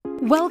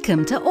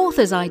Welcome to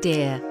Author's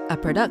Idea, a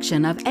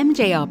production of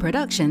MJR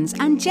Productions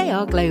and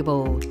JR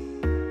Global.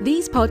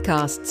 These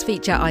podcasts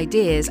feature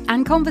ideas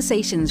and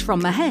conversations from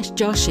Mahesh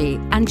Joshi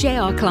and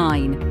JR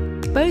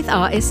Klein. Both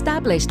are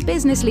established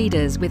business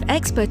leaders with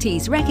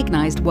expertise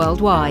recognized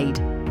worldwide.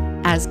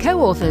 As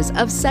co-authors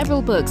of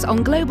several books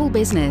on global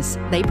business,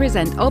 they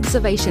present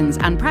observations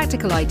and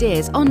practical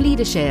ideas on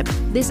leadership,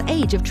 this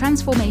age of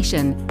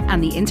transformation,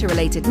 and the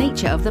interrelated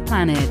nature of the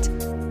planet.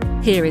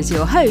 Here is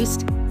your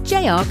host,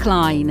 JR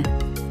Klein.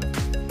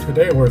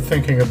 Today we're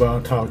thinking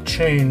about how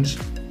change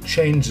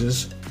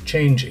changes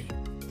changing.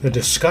 The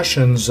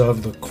discussions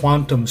of the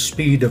quantum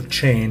speed of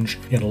change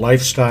in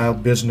lifestyle,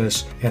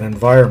 business, and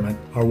environment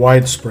are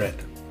widespread.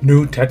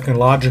 New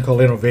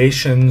technological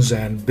innovations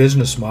and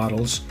business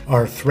models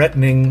are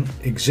threatening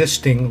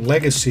existing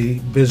legacy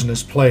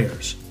business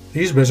players.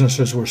 These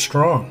businesses were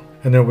strong,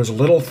 and there was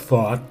little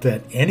thought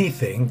that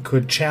anything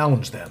could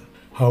challenge them.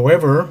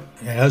 However,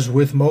 as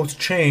with most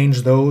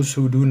change, those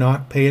who do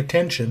not pay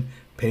attention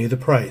pay the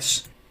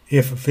price.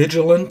 If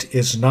vigilant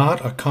is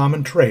not a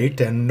common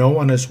trait and no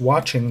one is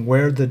watching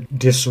where the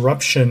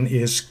disruption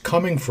is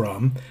coming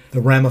from,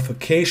 the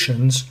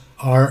ramifications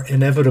are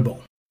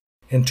inevitable.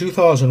 In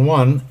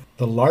 2001,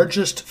 the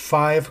largest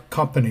 5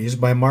 companies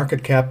by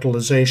market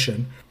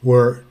capitalization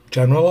were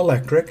General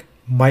Electric,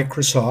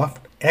 Microsoft,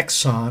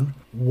 Exxon,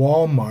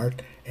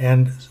 Walmart,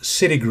 and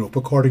Citigroup,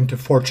 according to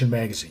Fortune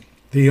magazine.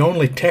 The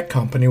only tech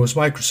company was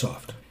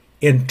Microsoft.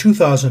 In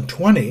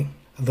 2020,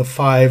 the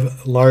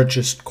 5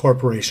 largest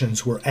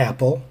corporations were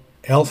Apple,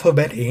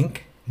 Alphabet Inc.,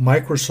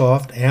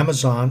 Microsoft,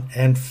 Amazon,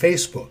 and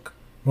Facebook.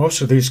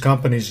 Most of these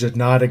companies did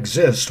not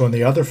exist when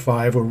the other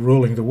 5 were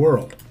ruling the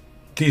world.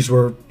 These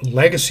were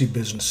legacy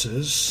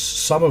businesses,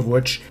 some of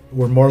which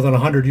were more than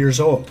 100 years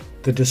old.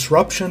 The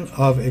disruption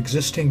of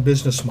existing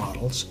business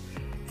models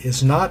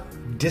is not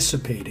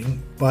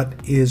dissipating, but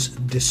is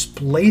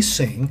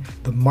displacing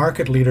the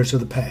market leaders of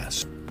the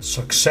past.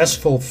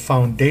 Successful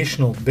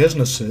foundational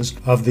businesses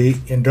of the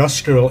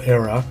industrial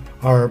era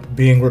are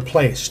being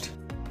replaced.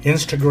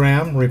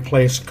 Instagram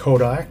replaced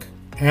Kodak,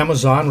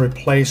 Amazon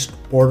replaced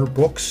Border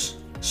Books,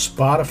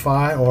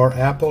 Spotify or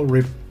Apple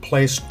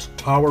replaced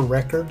Tower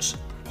Records,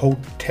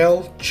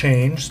 hotel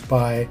changed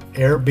by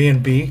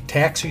Airbnb,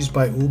 taxis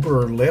by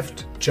Uber or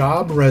Lyft,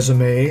 job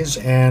resumes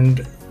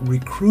and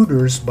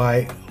recruiters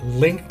by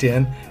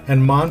LinkedIn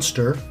and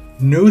Monster,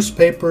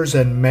 newspapers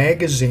and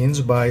magazines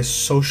by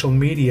social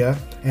media,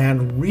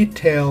 and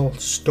retail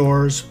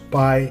stores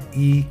by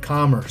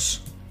e-commerce.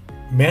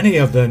 Many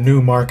of the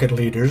new market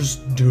leaders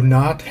do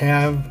not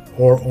have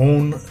or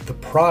own the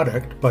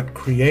product, but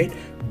create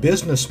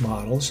business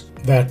models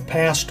that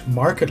past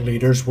market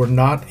leaders were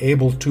not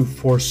able to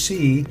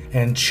foresee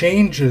and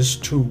changes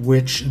to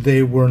which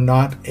they were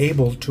not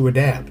able to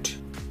adapt.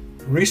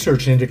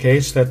 Research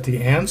indicates that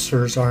the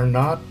answers are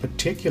not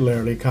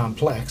particularly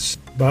complex,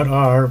 but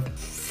are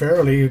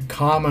fairly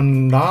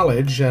common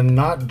knowledge and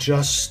not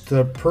just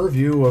the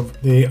purview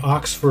of the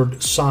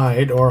Oxford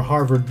Side or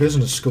Harvard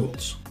Business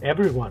Schools.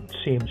 Everyone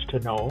seems to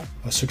know.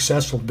 A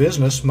successful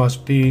business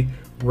must be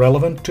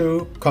relevant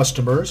to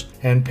customers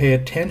and pay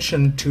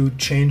attention to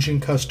changing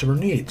customer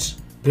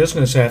needs.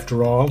 Business,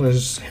 after all,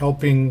 is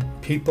helping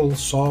people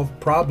solve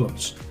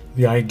problems.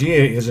 The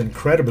idea is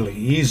incredibly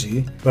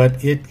easy,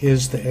 but it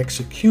is the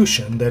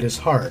execution that is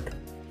hard.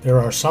 There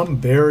are some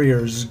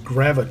barriers,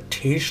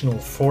 gravitational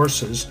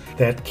forces,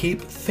 that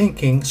keep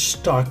thinking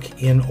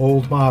stuck in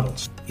old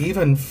models.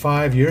 Even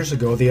 5 years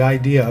ago, the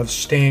idea of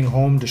staying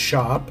home to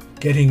shop,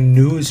 getting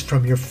news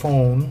from your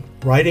phone,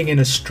 riding in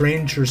a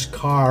stranger's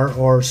car,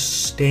 or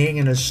staying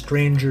in a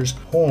stranger's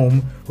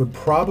home would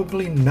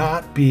probably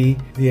not be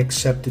the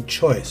accepted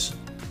choice.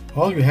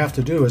 All you have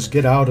to do is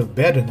get out of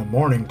bed in the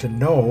morning to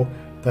know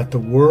that the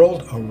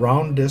world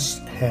around us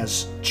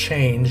has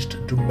changed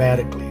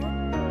dramatically.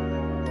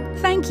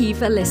 Thank you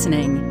for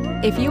listening.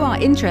 If you are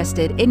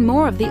interested in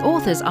more of the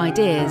author's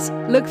ideas,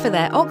 look for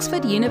their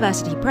Oxford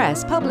University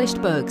Press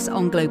published books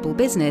on global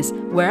business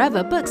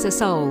wherever books are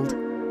sold.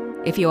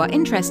 If you are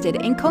interested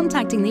in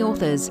contacting the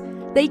authors,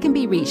 they can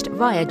be reached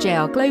via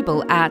JR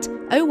Global at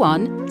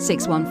 01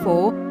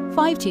 614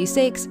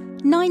 526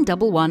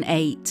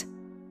 9118.